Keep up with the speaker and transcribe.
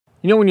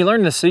You know, when you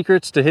learn the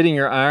secrets to hitting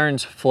your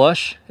irons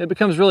flush, it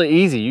becomes really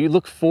easy. You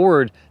look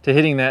forward to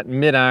hitting that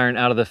mid-iron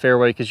out of the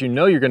fairway because you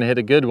know you're going to hit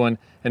a good one,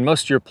 and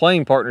most of your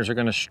playing partners are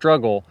going to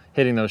struggle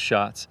hitting those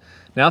shots.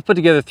 Now, I've put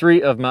together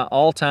 3 of my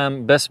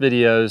all-time best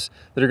videos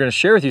that are going to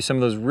share with you some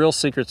of those real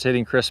secrets to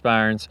hitting crisp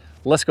irons.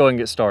 Let's go ahead and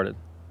get started.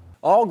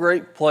 All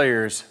great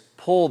players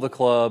pull the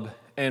club,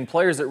 and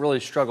players that really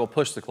struggle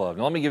push the club.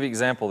 Now, let me give you an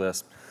example of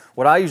this.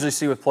 What I usually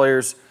see with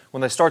players, when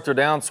they start their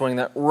downswing,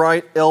 that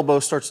right elbow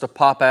starts to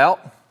pop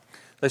out.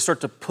 They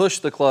start to push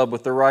the club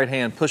with the right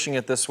hand, pushing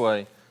it this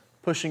way,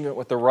 pushing it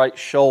with the right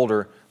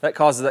shoulder. That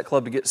causes that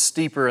club to get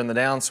steeper in the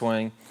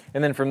downswing.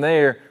 And then from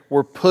there,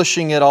 we're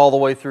pushing it all the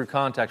way through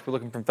contact. We're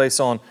looking from face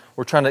on.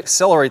 We're trying to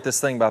accelerate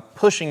this thing by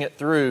pushing it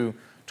through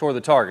toward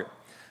the target.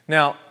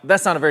 Now,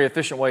 that's not a very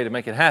efficient way to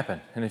make it happen.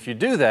 And if you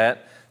do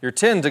that, you're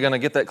tend to going to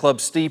get that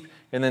club steep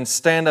and then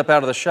stand up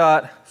out of the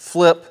shot,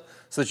 flip,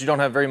 so that you don't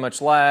have very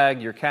much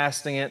lag, you're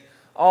casting it,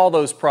 all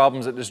those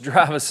problems that just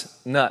drive us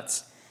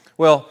nuts.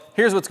 Well,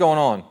 here's what's going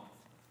on.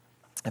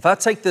 If I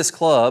take this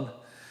club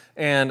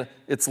and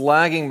it's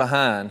lagging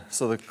behind,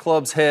 so the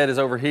club's head is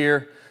over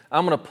here,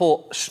 I'm going to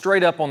pull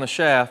straight up on the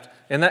shaft,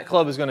 and that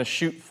club is going to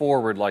shoot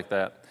forward like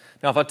that.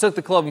 Now, if I took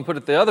the club and put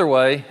it the other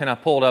way and I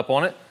pulled up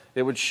on it,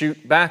 it would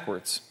shoot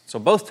backwards. So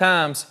both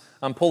times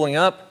I'm pulling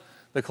up,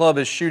 the club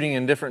is shooting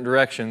in different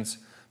directions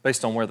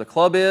based on where the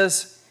club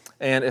is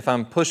and if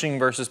I'm pushing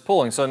versus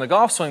pulling. So in the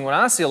golf swing, what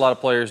I see a lot of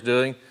players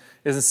doing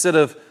is instead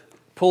of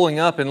pulling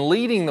up and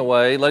leading the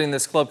way, letting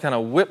this club kind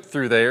of whip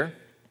through there,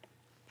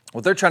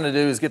 what they're trying to do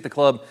is get the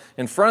club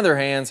in front of their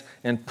hands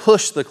and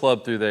push the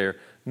club through there.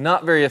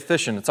 Not very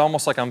efficient. It's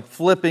almost like I'm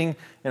flipping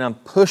and I'm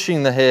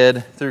pushing the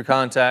head through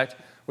contact,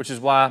 which is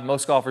why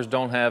most golfers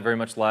don't have very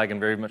much lag and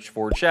very much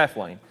forward shaft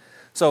lane.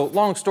 So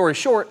long story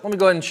short, let me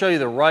go ahead and show you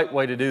the right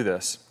way to do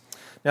this.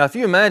 Now, if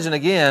you imagine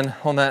again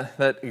on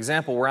that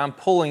example where I'm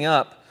pulling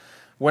up,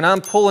 when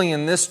I'm pulling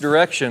in this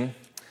direction,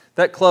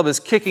 that club is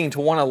kicking to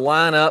want to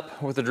line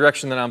up with the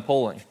direction that I'm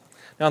pulling.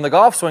 Now in the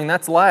golf swing,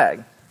 that's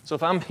lag. So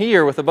if I'm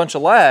here with a bunch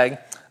of lag,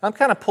 I'm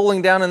kind of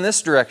pulling down in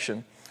this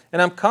direction.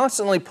 And I'm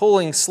constantly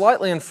pulling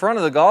slightly in front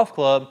of the golf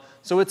club,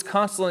 so it's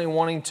constantly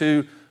wanting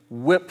to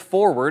whip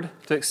forward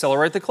to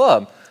accelerate the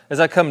club. As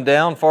I come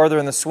down farther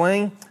in the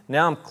swing,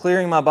 now I'm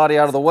clearing my body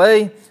out of the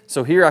way.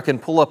 So here I can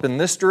pull up in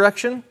this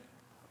direction.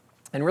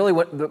 And really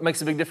what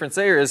makes a big difference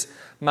there is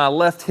my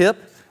left hip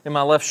and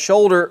my left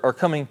shoulder are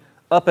coming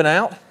up and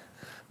out.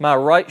 My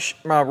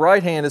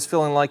right hand is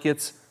feeling like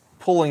it's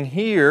pulling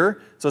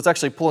here, so it's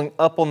actually pulling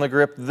up on the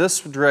grip this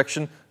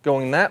direction,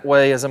 going that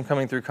way as I'm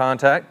coming through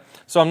contact.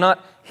 So I'm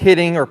not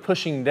hitting or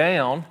pushing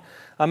down.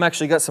 I'm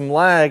actually got some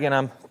lag and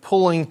I'm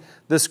pulling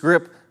this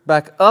grip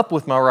back up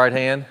with my right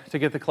hand to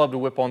get the club to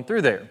whip on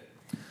through there.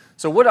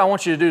 So what I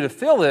want you to do to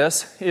feel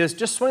this is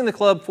just swing the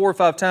club 4 or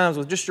 5 times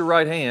with just your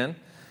right hand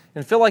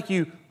and feel like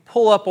you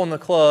pull up on the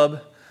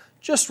club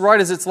just right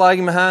as it's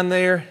lagging behind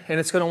there, and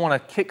it's going to want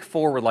to kick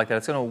forward like that.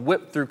 It's going to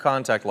whip through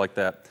contact like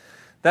that.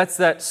 That's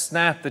that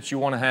snap that you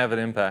want to have at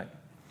impact.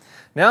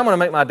 Now I'm going to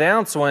make my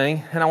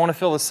downswing, and I want to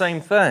feel the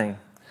same thing.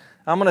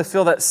 I'm going to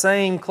feel that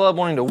same club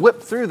wanting to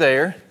whip through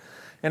there,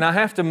 and I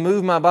have to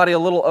move my body a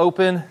little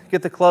open,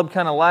 get the club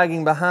kind of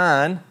lagging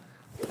behind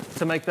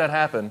to make that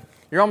happen.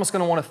 You're almost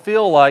going to want to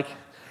feel like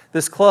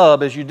this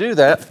club, as you do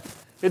that,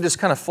 it just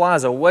kind of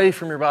flies away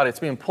from your body. It's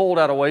being pulled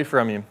out away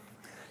from you.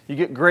 You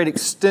get great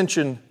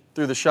extension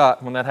through the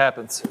shot when that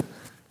happens.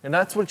 And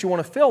that's what you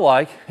want to feel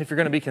like if you're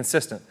going to be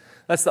consistent.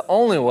 That's the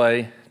only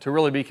way to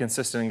really be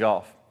consistent in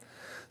golf.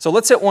 So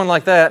let's hit one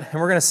like that,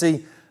 and we're going to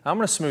see, I'm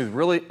going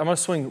to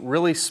swing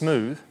really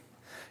smooth,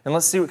 and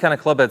let's see what kind of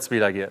club head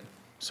speed I get.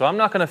 So I'm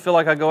not going to feel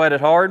like I go at it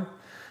hard.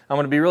 I'm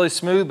going to be really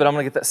smooth, but I'm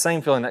going to get that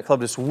same feeling. That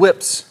club just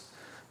whips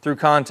through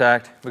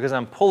contact because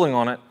I'm pulling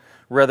on it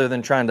rather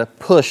than trying to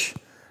push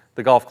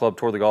the golf club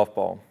toward the golf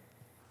ball.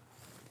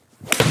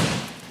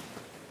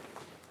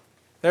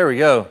 There we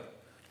go.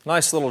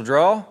 Nice little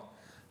draw.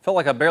 Felt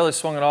like I barely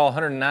swung at all,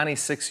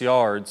 196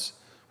 yards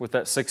with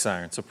that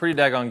 6-iron. So pretty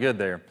daggone good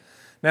there.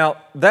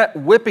 Now, that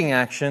whipping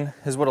action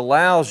is what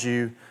allows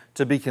you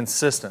to be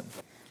consistent.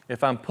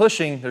 If I'm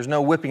pushing, there's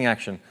no whipping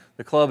action.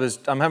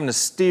 I'm having to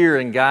steer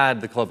and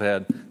guide the club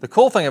head. The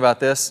cool thing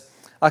about this,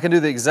 I can do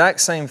the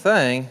exact same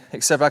thing,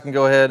 except I can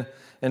go ahead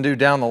and do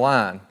down the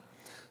line.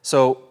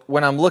 So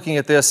when I'm looking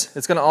at this,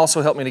 it's going to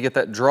also help me to get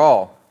that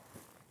draw.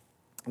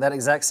 That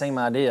exact same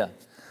idea.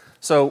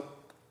 So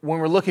when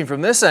we're looking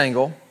from this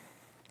angle,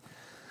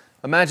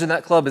 imagine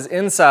that club is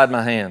inside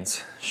my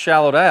hands,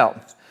 shallowed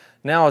out.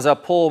 Now as I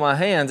pull my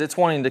hands, it's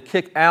wanting to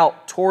kick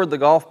out toward the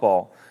golf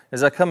ball.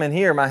 As I come in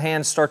here, my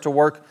hands start to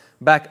work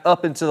back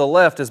up and to the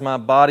left as my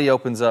body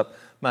opens up,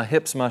 my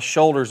hips, my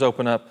shoulders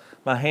open up,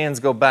 my hands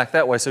go back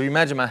that way. So you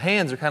imagine my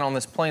hands are kind of on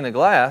this plane of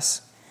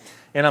glass,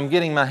 and I'm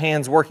getting my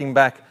hands working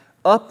back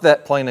up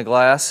that plane of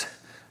glass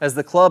as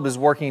the club is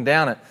working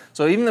down it.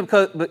 So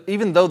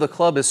even though the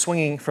club is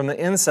swinging from the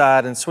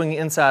inside and swinging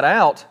inside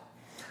out,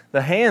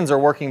 the hands are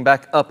working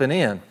back up and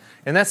in.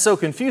 And that's so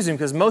confusing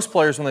because most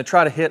players, when they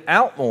try to hit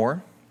out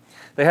more,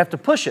 they have to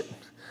push it.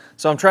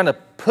 So I'm trying to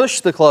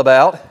push the club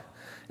out,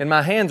 and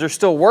my hands are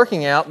still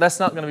working out, that's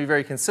not going to be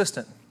very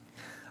consistent.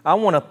 I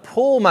want to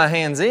pull my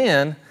hands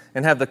in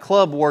and have the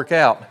club work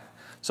out.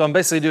 So I'm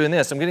basically doing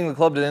this. I'm getting the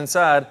club to the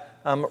inside.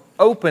 I'm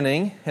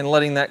opening and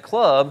letting that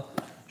club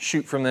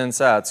shoot from the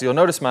inside. So you'll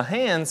notice my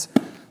hands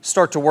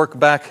start to work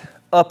back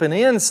up and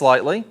in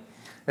slightly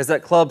as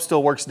that club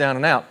still works down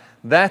and out.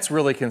 That's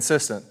really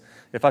consistent.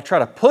 If I try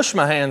to push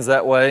my hands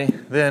that way,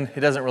 then it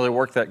doesn't really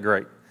work that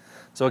great.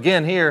 So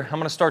again here, I'm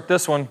going to start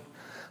this one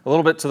a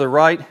little bit to the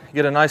right,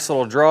 get a nice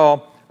little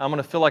draw. I'm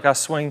going to feel like I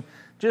swing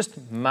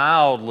just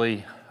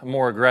mildly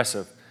more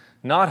aggressive.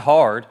 Not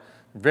hard,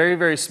 very,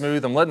 very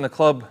smooth. I'm letting the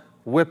club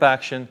whip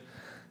action,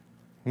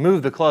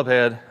 move the club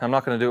head. I'm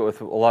not going to do it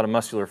with a lot of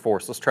muscular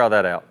force. Let's try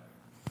that out.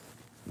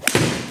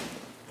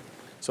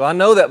 So I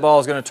know that ball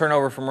is going to turn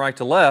over from right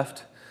to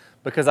left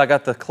because I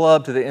got the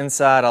club to the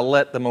inside. I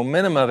let the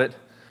momentum of it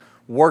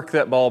work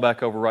that ball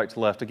back over right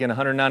to left. Again,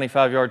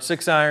 195-yard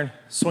 6-iron,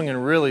 swinging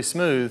really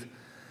smooth.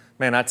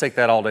 Man, I take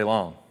that all day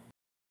long.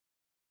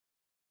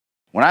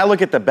 When I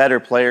look at the better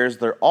players,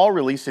 they're all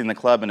releasing the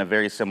club in a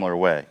very similar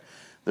way.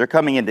 They're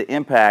coming into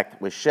impact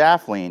with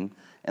shaft lean,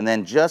 and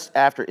then just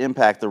after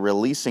impact, they're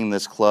releasing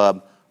this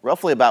club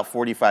roughly about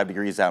 45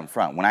 degrees out in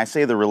front. When I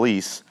say the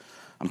release,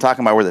 I'm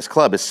talking about where this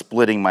club is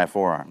splitting my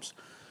forearms.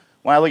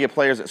 When I look at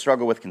players that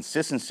struggle with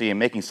consistency and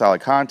making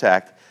solid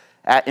contact,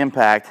 at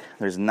impact,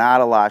 there's not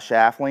a lot of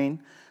shaft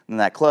lean, and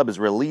that club is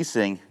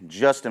releasing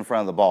just in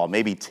front of the ball,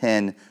 maybe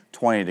 10,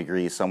 20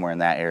 degrees, somewhere in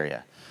that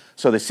area.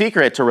 So the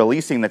secret to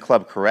releasing the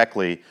club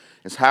correctly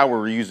is how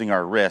we're using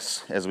our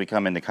wrists as we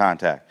come into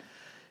contact.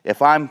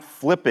 If I'm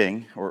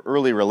flipping or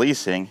early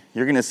releasing,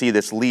 you're going to see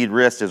this lead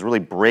wrist is really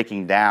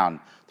breaking down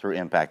through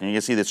impact. And you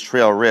can see this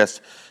trail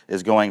wrist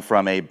is going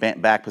from a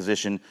bent back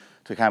position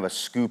to kind of a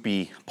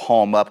scoopy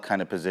palm up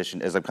kind of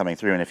position as I'm coming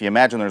through. And if you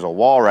imagine there's a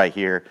wall right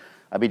here,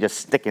 I'd be just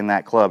sticking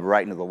that club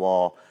right into the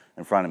wall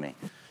in front of me.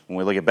 When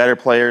we look at better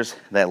players,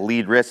 that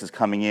lead wrist is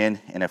coming in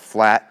a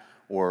flat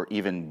or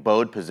even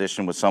bowed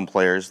position with some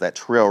players. That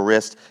trail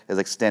wrist is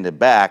extended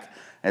back.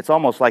 And it's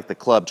almost like the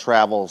club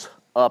travels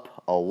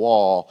up a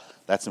wall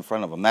that's in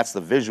front of them. That's the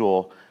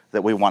visual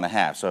that we want to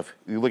have. So if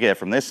you look at it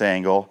from this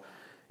angle,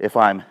 if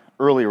I'm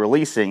early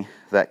releasing,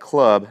 that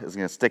club is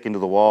going to stick into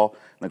the wall,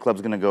 and the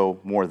club's going to go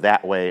more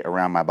that way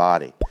around my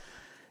body.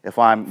 If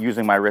I'm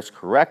using my wrist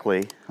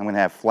correctly, I'm going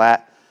to have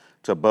flat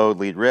to bowed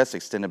lead wrist,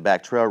 extended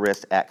back trail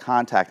wrist at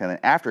contact, and then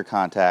after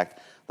contact,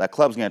 that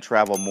club's going to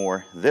travel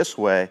more this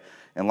way,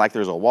 and like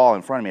there's a wall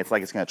in front of me, it's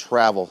like it's going to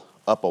travel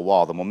up a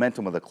wall. The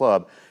momentum of the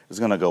club is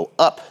going to go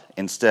up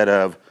instead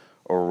of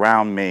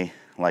around me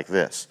like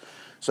this.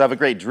 So I have a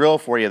great drill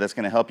for you that's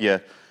going to help you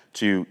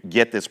to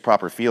get this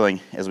proper feeling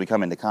as we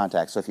come into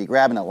contact. So if you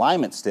grab an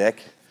alignment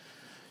stick,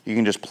 you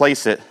can just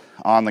place it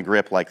on the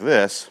grip like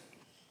this.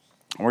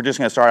 And we're just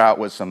going to start out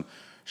with some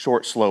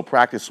short, slow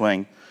practice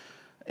swing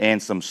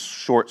and some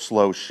short,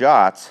 slow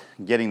shots,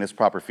 getting this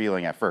proper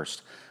feeling at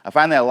first. I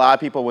find that a lot of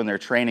people, when they're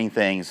training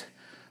things,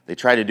 they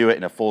try to do it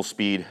in a full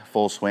speed,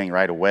 full swing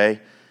right away,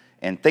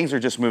 and things are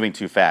just moving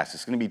too fast.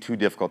 It's going to be too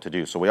difficult to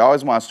do. So we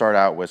always want to start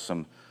out with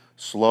some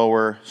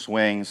slower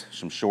swings,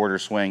 some shorter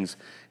swings,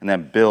 and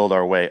then build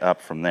our way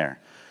up from there.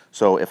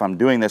 So if I'm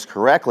doing this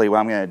correctly, what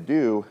I'm going to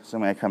do is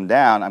I'm going to come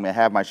down, I'm going to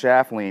have my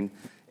shaft lean,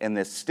 and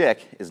this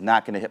stick is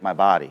not going to hit my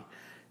body.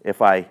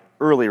 If I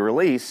early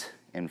release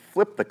and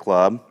flip the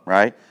club,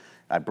 right,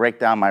 I break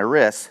down my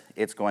wrist,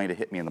 it's going to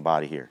hit me in the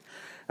body here.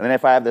 And then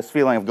if I have this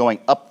feeling of going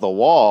up the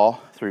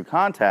wall through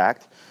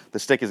contact, the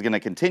stick is going to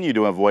continue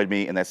to avoid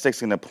me, and that stick's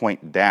going to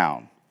point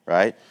down,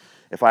 right?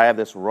 If I have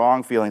this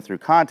wrong feeling through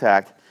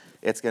contact,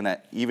 it's going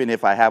to, even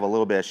if I have a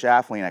little bit of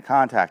shaft lean at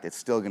contact, it's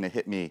still going to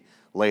hit me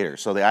later.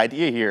 So the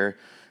idea here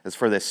is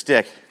for this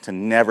stick to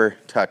never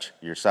touch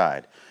your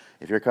side.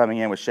 If you're coming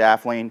in with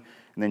shaft lean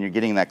and then you're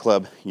getting that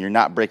club, you're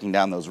not breaking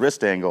down those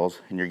wrist angles,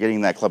 and you're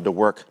getting that club to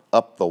work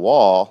up the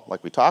wall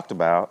like we talked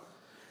about,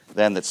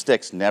 then the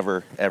stick's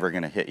never, ever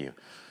going to hit you.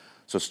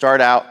 So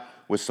start out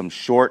with some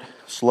short,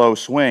 slow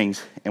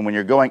swings, and when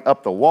you're going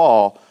up the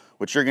wall,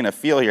 what you're going to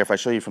feel here, if I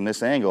show you from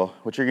this angle,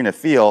 what you're going to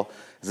feel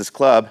is this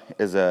club,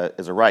 as a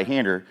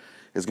right-hander,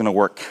 is going to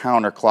work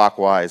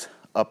counterclockwise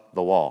up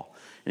the wall.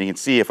 And you can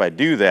see if I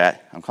do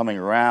that, I'm coming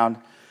around,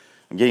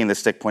 I'm getting the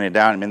stick pointed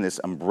down, I'm in this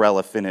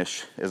umbrella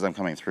finish as I'm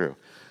coming through.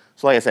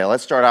 So like I say,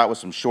 let's start out with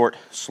some short,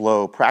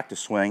 slow practice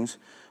swings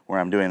where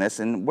I'm doing this.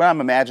 And what I'm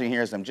imagining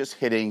here is I'm just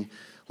hitting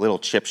little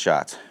chip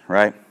shots,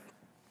 right?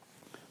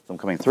 So I'm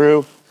coming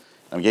through,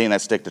 I'm getting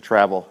that stick to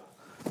travel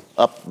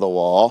up the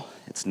wall.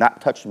 It's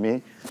not touching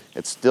me,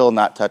 it's still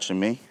not touching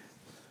me.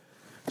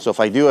 So if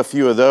I do a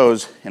few of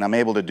those and I'm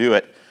able to do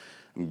it,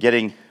 I'm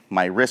getting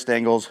my wrist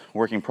angles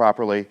working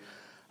properly,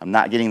 I'm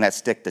not getting that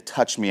stick to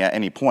touch me at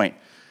any point.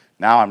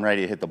 Now I'm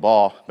ready to hit the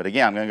ball, but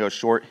again, I'm going to go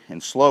short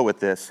and slow with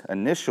this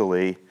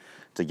initially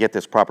to get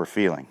this proper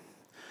feeling.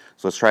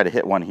 So let's try to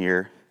hit one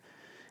here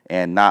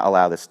and not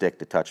allow the stick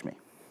to touch me.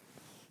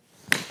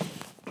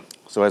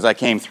 So as I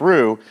came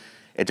through,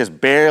 it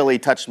just barely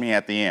touched me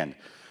at the end.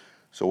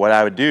 So what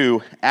I would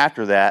do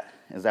after that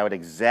is I would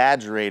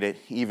exaggerate it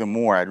even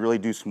more. I'd really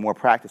do some more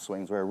practice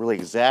swings where I really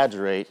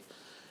exaggerate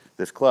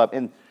this club.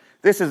 And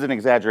this is an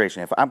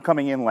exaggeration. If I'm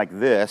coming in like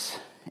this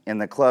and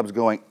the club's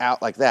going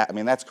out like that, I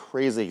mean, that's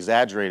crazy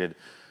exaggerated,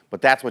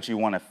 but that's what you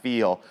want to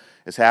feel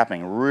is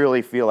happening.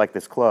 Really feel like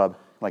this club,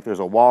 like there's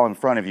a wall in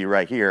front of you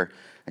right here,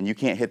 and you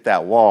can't hit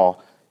that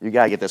wall. You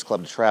got to get this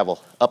club to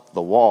travel up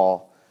the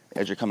wall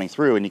as you're coming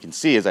through, and you can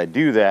see as I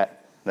do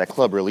that, that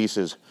club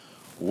releases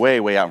way,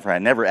 way out in front.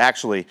 It never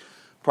actually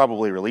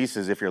probably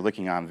releases if you're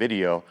looking on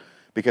video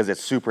because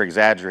it's super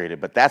exaggerated,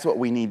 but that's what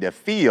we need to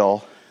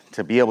feel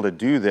to be able to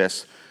do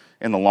this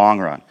in the long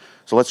run.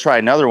 So let's try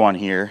another one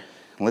here.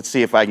 Let's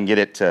see if I can get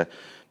it to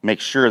make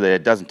sure that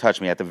it doesn't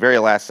touch me. At the very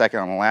last second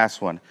on the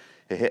last one,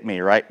 it hit me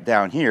right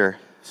down here.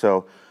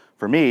 So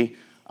for me,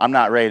 I'm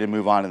not ready to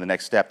move on to the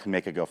next step to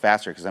make it go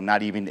faster because I'm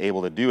not even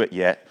able to do it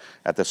yet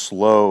at the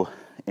slow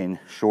and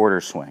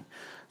shorter swing.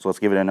 So let's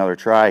give it another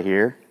try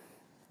here.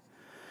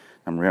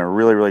 I'm going to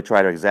really, really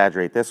try to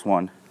exaggerate this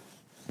one.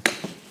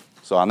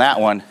 So on that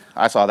one,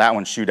 I saw that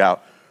one shoot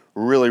out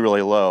really,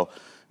 really low. I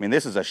mean,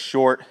 this is a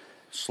short,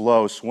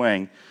 slow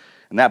swing,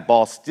 and that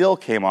ball still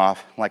came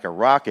off like a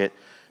rocket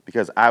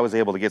because I was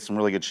able to get some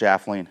really good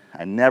shaft lean.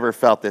 I never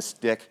felt this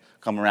stick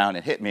come around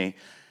and hit me.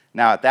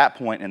 Now at that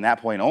point, and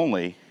that point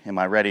only, am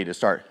I ready to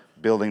start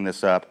building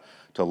this up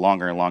to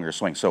longer and longer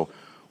swings. So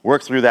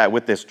work through that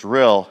with this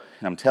drill,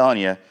 and I'm telling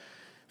you,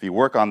 if you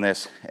work on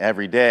this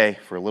every day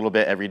for a little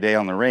bit every day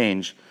on the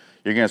range,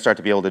 you're going to start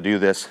to be able to do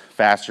this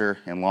faster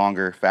and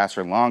longer,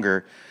 faster and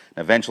longer,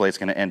 and eventually it's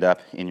going to end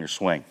up in your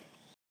swing.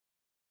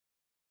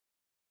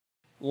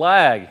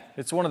 Lag.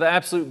 It's one of the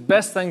absolute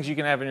best things you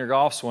can have in your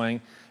golf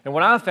swing. And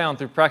what I've found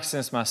through practicing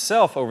this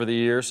myself over the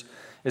years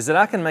is that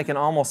I can make an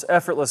almost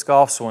effortless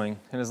golf swing.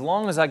 And as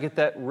long as I get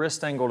that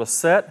wrist angle to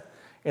set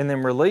and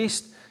then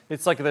released,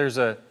 it's like there's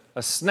a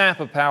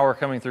snap of power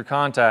coming through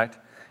contact,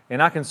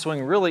 and I can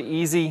swing really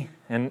easy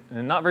and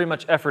not very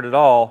much effort at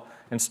all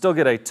and still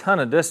get a ton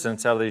of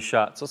distance out of these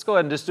shots. So let's go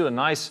ahead and just do a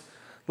nice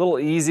little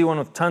easy one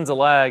with tons of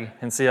lag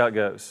and see how it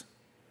goes.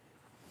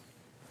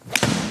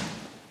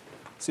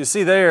 So you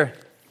see there,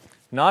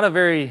 not a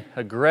very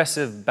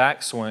aggressive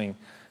backswing,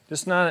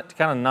 just not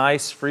kind of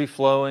nice,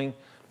 free-flowing,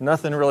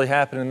 nothing really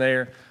happening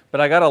there. But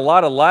I got a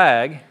lot of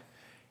lag,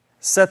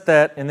 set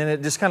that, and then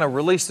it just kind of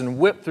released and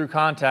whipped through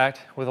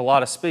contact with a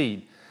lot of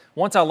speed.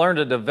 Once I learned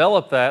to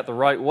develop that the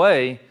right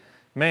way,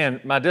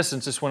 man, my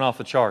distance just went off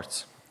the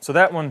charts. So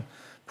that one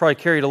probably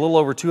carried a little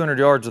over 200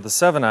 yards with a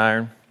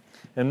 7-iron,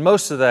 and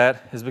most of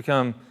that has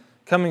become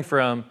coming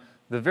from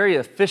the very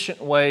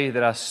efficient way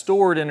that I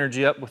stored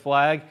energy up with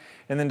lag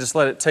and then just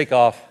let it take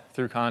off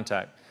through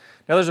contact.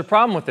 Now there's a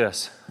problem with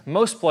this.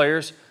 Most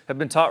players have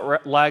been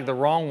taught lag the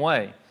wrong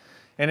way.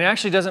 And it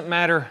actually doesn't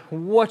matter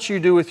what you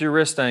do with your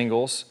wrist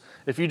angles.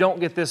 If you don't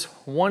get this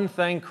one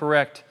thing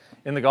correct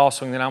in the golf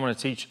swing that I'm going to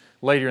teach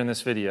later in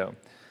this video.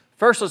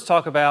 First, let's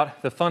talk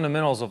about the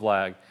fundamentals of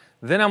lag.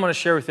 Then I'm going to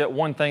share with you that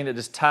one thing that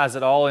just ties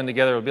it all in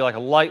together. It'll be like a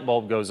light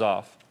bulb goes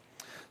off.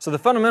 So the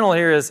fundamental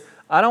here is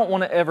I don't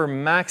want to ever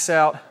max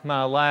out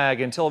my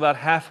lag until about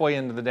halfway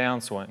into the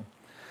downswing.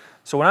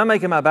 So when I'm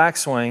making my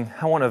backswing,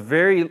 I want a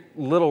very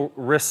little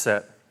wrist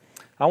set.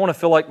 I want to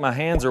feel like my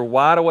hands are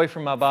wide away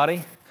from my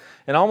body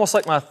and almost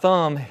like my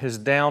thumb is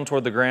down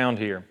toward the ground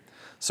here.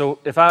 So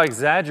if I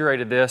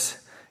exaggerated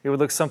this, it would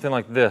look something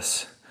like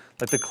this.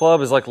 Like the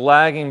club is like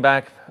lagging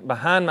back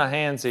behind my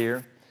hands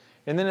here.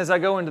 And then as I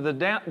go into the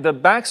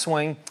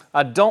backswing,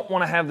 I don't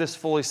want to have this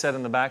fully set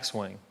in the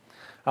backswing.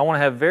 I want to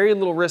have very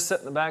little wrist set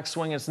in the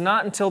backswing. It's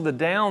not until the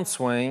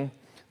downswing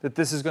that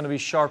this is going to be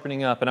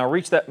sharpening up, and I'll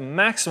reach that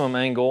maximum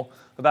angle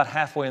about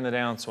halfway in the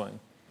downswing.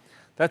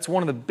 That's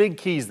one of the big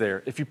keys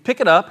there. If you pick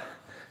it up,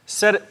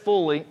 set it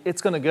fully,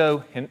 it's going to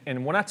go,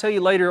 and when I tell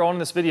you later on in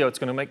this video, it's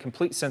going to make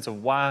complete sense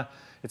of why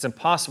it's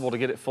impossible to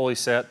get it fully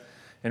set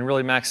and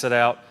really max it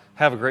out,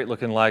 have a great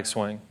looking lag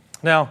swing.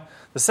 Now,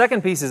 the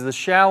second piece is the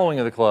shallowing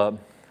of the club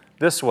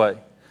this way.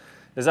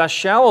 As I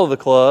shallow the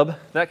club,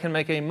 that can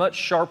make a much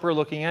sharper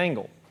looking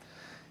angle.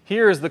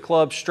 Here is the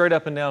club straight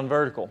up and down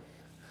vertical.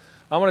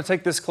 I'm going to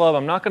take this club,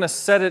 I'm not going to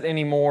set it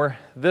anymore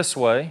this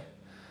way.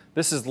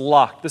 This is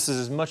locked, this is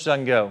as much as I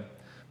can go.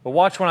 But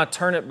watch when I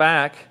turn it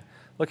back,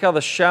 look how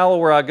the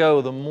shallower I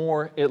go, the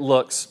more it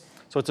looks.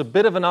 So it's a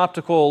bit of an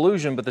optical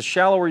illusion, but the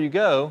shallower you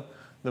go,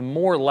 the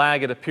more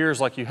lag it appears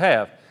like you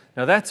have.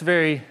 Now that's a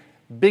very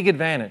big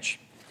advantage.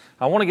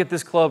 I want to get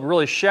this club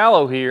really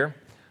shallow here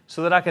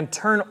so that I can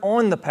turn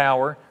on the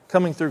power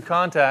coming through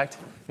contact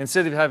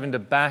instead of having to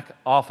back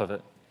off of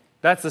it.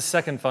 That's the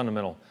second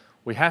fundamental.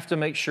 We have to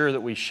make sure that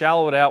we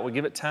shallow it out, we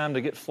give it time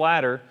to get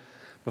flatter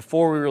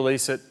before we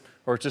release it,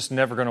 or it's just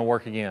never going to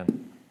work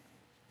again.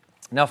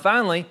 Now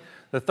finally,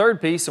 the third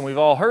piece, and we've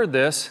all heard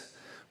this,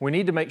 we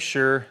need to make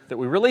sure that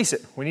we release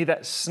it. We need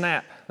that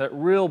snap, that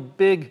real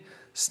big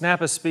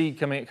snap of speed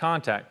coming at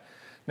contact.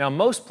 Now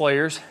most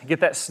players get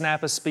that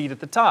snap of speed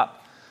at the top.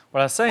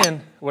 What I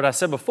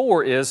said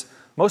before is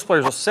most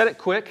players will set it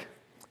quick,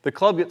 the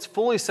club gets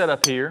fully set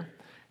up here,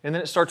 and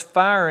then it starts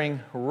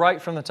firing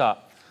right from the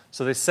top.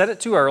 So they set it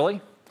too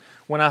early.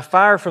 When I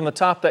fire from the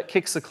top, that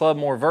kicks the club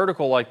more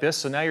vertical like this,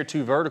 so now you're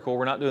too vertical.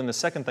 We're not doing the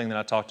second thing that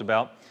I talked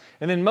about.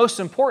 And then most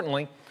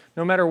importantly,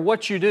 no matter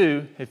what you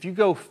do, if you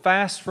go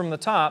fast from the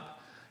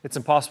top, it's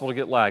impossible to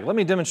get lag. Let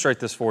me demonstrate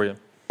this for you.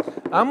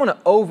 I'm going to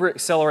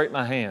over-accelerate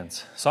my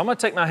hands. So I'm going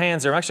to take my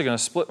hands there. I'm actually going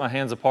to split my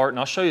hands apart, and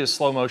I'll show you a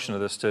slow motion of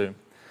this too.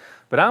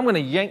 But I'm going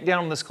to yank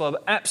down on this club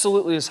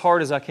absolutely as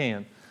hard as I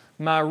can.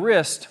 My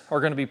wrists are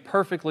going to be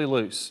perfectly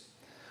loose.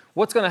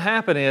 What's going to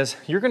happen is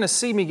you're going to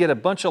see me get a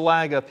bunch of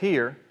lag up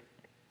here,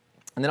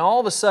 and then all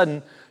of a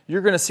sudden,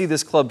 you're going to see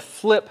this club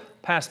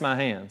flip past my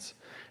hands.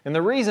 And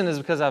the reason is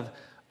because I've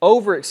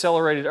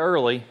over-accelerated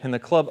early, and the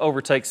club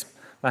overtakes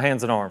my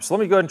hands and arms. So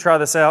let me go ahead and try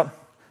this out.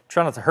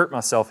 Try not to hurt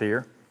myself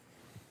here.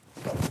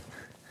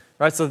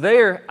 Right, so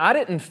there, I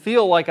didn't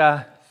feel like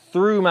I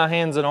threw my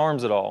hands and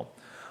arms at all.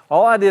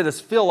 All I did is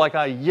feel like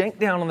I yanked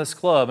down on this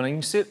club, and you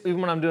can see it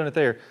even when I'm doing it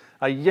there.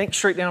 I yanked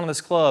straight down on this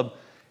club,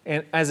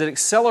 and as it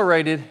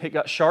accelerated, it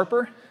got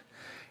sharper,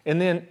 and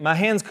then my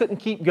hands couldn't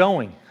keep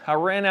going. I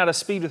ran out of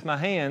speed with my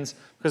hands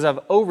because I've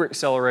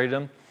over-accelerated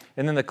them,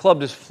 and then the club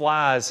just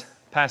flies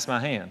past my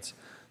hands.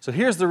 So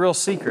here's the real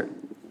secret.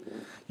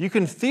 You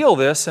can feel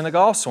this in a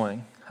golf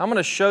swing. I'm going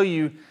to show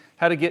you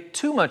how to get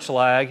too much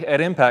lag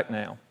at impact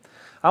now.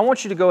 I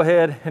want you to go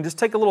ahead and just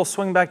take a little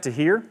swing back to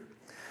here.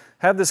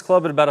 Have this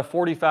club at about a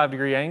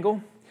 45-degree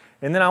angle,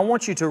 and then I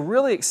want you to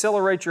really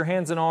accelerate your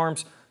hands and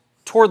arms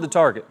toward the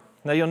target.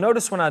 Now you'll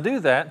notice when I do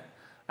that,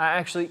 I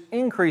actually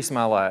increase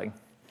my lag.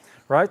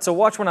 Right? So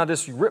watch when I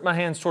just rip my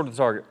hands toward the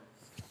target.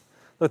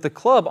 Look, the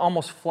club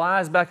almost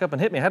flies back up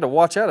and hit me. I had to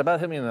watch out.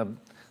 About hit me in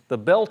the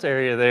belt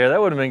area there.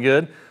 That would have been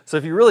good. So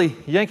if you really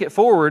yank it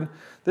forward,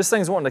 this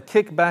thing's wanting to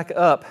kick back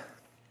up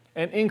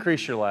and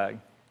increase your lag.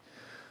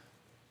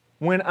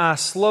 When I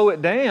slow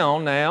it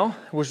down now,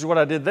 which is what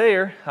I did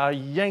there, I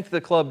yanked the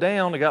club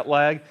down, it got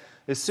lag.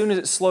 As soon as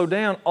it slowed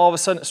down, all of a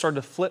sudden it started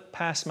to flip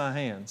past my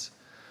hands.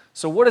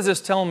 So what is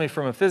this telling me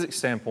from a physics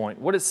standpoint?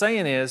 What it's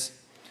saying is,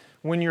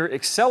 when you're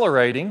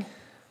accelerating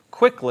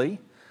quickly,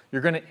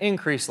 you're going to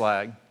increase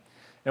lag.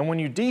 And when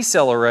you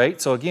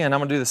decelerate, so again, I'm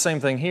going to do the same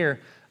thing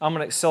here. I'm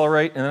going to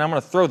accelerate, and then I'm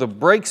going to throw the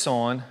brakes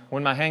on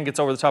when my hand gets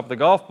over the top of the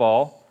golf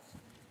ball.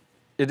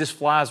 It just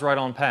flies right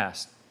on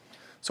past.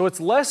 So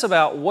it's less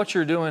about what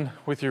you're doing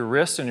with your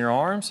wrists and your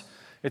arms.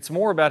 It's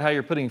more about how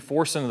you're putting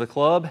force into the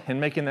club and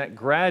making that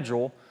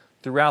gradual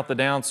throughout the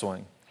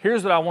downswing.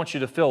 Here's what I want you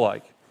to feel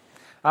like.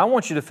 I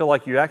want you to feel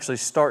like you actually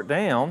start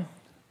down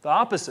the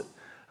opposite.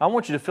 I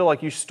want you to feel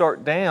like you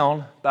start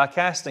down by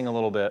casting a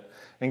little bit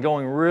and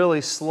going really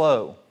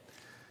slow.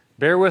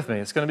 Bear with me,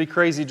 it's going to be a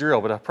crazy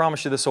drill, but I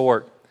promise you this will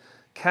work.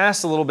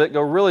 Cast a little bit, go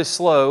really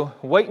slow,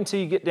 wait until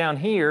you get down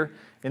here,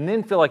 and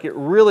then feel like it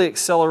really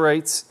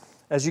accelerates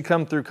as you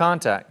come through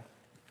contact.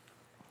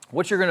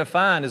 What you're going to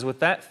find is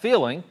with that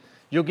feeling,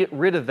 you'll get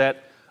rid of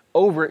that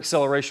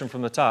over-acceleration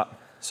from the top.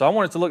 So I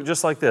want it to look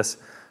just like this.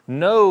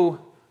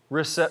 No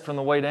wrist set from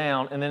the way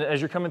down, and then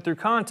as you're coming through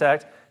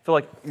contact, feel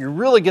like you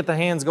really get the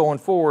hands going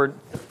forward,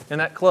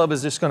 and that club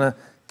is just going to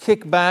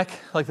kick back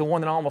like the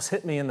one that almost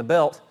hit me in the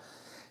belt.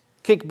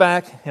 Kick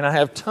back, and I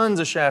have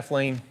tons of shaft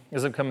lean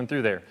as I'm coming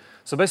through there.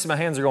 So basically my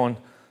hands are going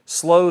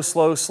slow,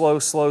 slow, slow,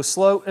 slow,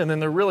 slow, and then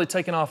they're really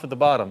taking off at the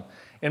bottom.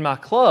 And my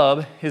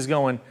club is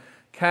going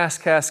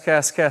cast, cast,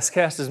 cast, cast,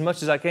 cast as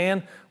much as I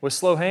can with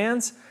slow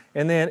hands,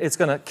 and then it's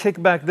going to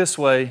kick back this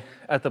way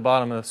at the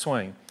bottom of the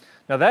swing.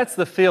 Now that's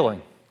the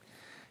feeling.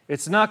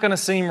 It's not going to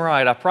seem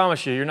right. I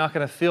promise you, you're not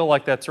going to feel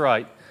like that's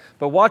right.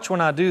 But watch when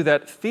I do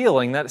that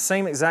feeling, that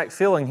same exact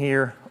feeling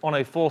here on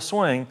a full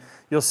swing,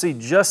 you'll see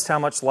just how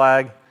much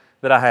lag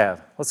that I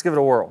have. Let's give it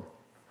a whirl.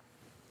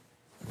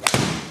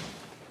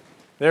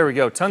 There we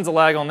go, tons of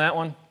lag on that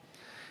one.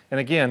 And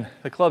again,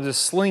 the club's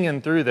just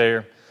slinging through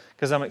there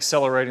because I'm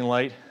accelerating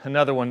late.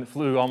 Another one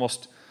flew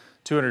almost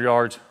 200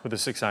 yards with a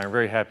 6-iron.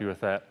 Very happy with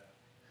that.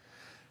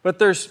 But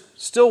there's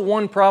still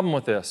one problem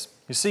with this.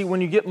 You see, when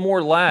you get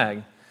more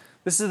lag,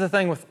 this is the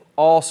thing with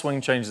all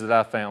swing changes that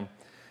I've found,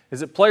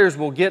 is that players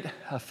will get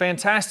a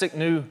fantastic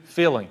new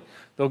feeling.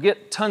 They'll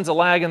get tons of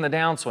lag in the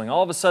downswing.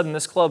 All of a sudden,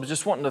 this club is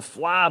just wanting to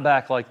fly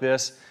back like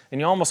this, and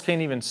you almost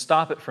can't even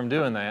stop it from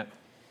doing that.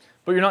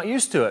 But you're not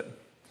used to it.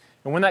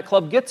 And when that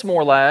club gets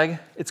more lag,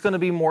 it's going to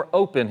be more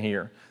open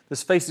here.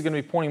 This face is going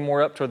to be pointing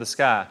more up toward the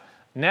sky.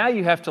 Now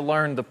you have to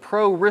learn the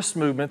pro wrist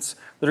movements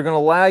that are going to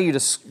allow you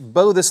to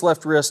bow this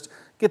left wrist,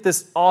 get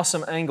this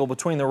awesome angle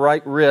between the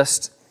right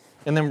wrist,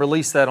 and then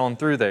release that on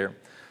through there.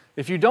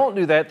 If you don't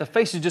do that, the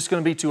face is just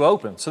going to be too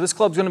open. So this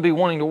club's going to be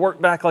wanting to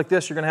work back like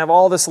this. You're going to have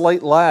all this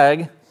late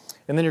lag,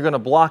 and then you're going to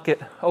block it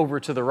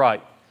over to the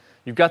right.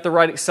 You've got the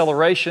right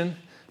acceleration.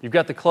 You've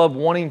got the club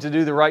wanting to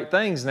do the right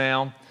things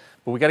now,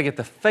 but we got to get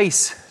the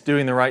face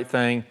doing the right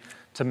thing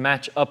to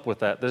match up with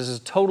that. This is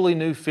a totally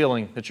new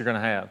feeling that you're going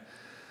to have.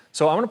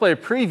 So I'm going to play a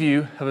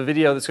preview of a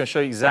video that's going to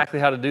show you exactly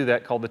how to do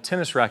that, called the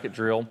tennis racket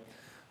drill.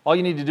 All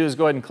you need to do is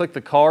go ahead and click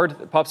the card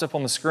that pops up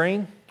on the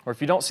screen, or if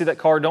you don't see that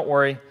card, don't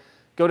worry.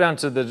 Go down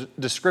to the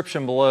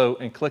description below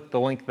and click the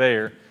link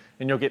there,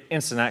 and you'll get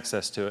instant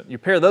access to it. You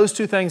pair those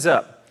two things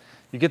up.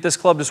 You get this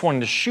club just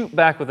wanting to shoot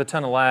back with a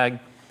ton of lag,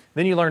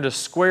 Then you learn to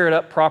square it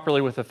up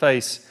properly with the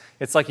face.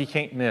 It's like you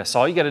can't miss.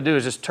 All you got to do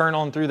is just turn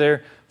on through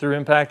there, through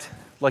impact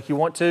like you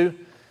want to,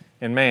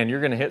 and man, you're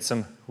going to hit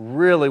some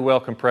really well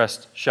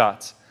compressed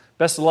shots.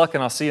 Best of luck,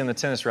 and I'll see you in the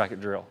tennis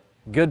racket drill.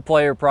 Good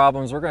player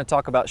problems. We're going to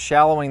talk about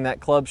shallowing that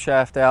club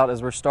shaft out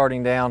as we're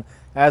starting down,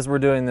 as we're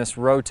doing this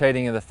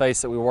rotating of the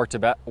face that we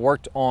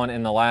worked on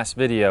in the last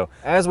video.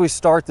 As we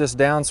start this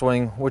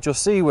downswing, what you'll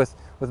see with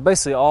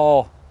basically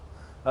all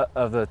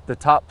of the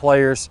top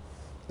players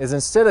is,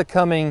 instead of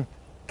coming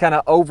kind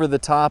of over the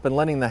top and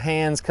letting the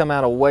hands come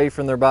out away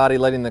from their body,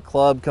 letting the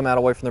club come out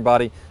away from their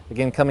body,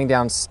 again coming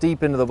down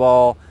steep into the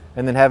ball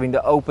and then having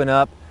to open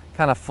up,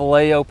 kind of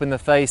fillet open the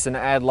face and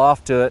add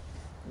loft to it,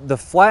 the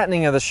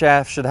flattening of the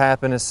shaft should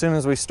happen as soon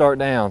as we start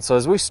down. So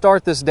as we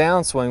start this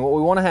downswing, what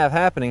we want to have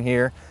happening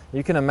here,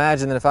 you can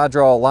imagine that if I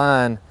draw a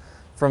line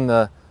from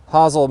the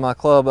hosel of my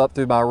club up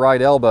through my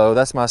right elbow,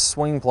 that's my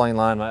swing plane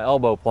line, my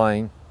elbow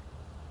plane.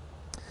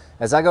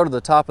 As I go to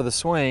the top of the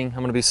swing, I'm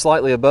going to be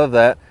slightly above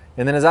that.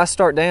 And then as I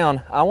start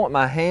down, I want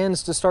my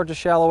hands to start to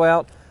shallow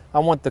out. I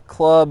want the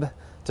club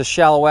to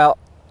shallow out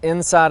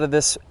inside of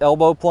this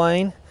elbow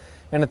plane.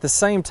 And at the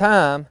same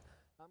time,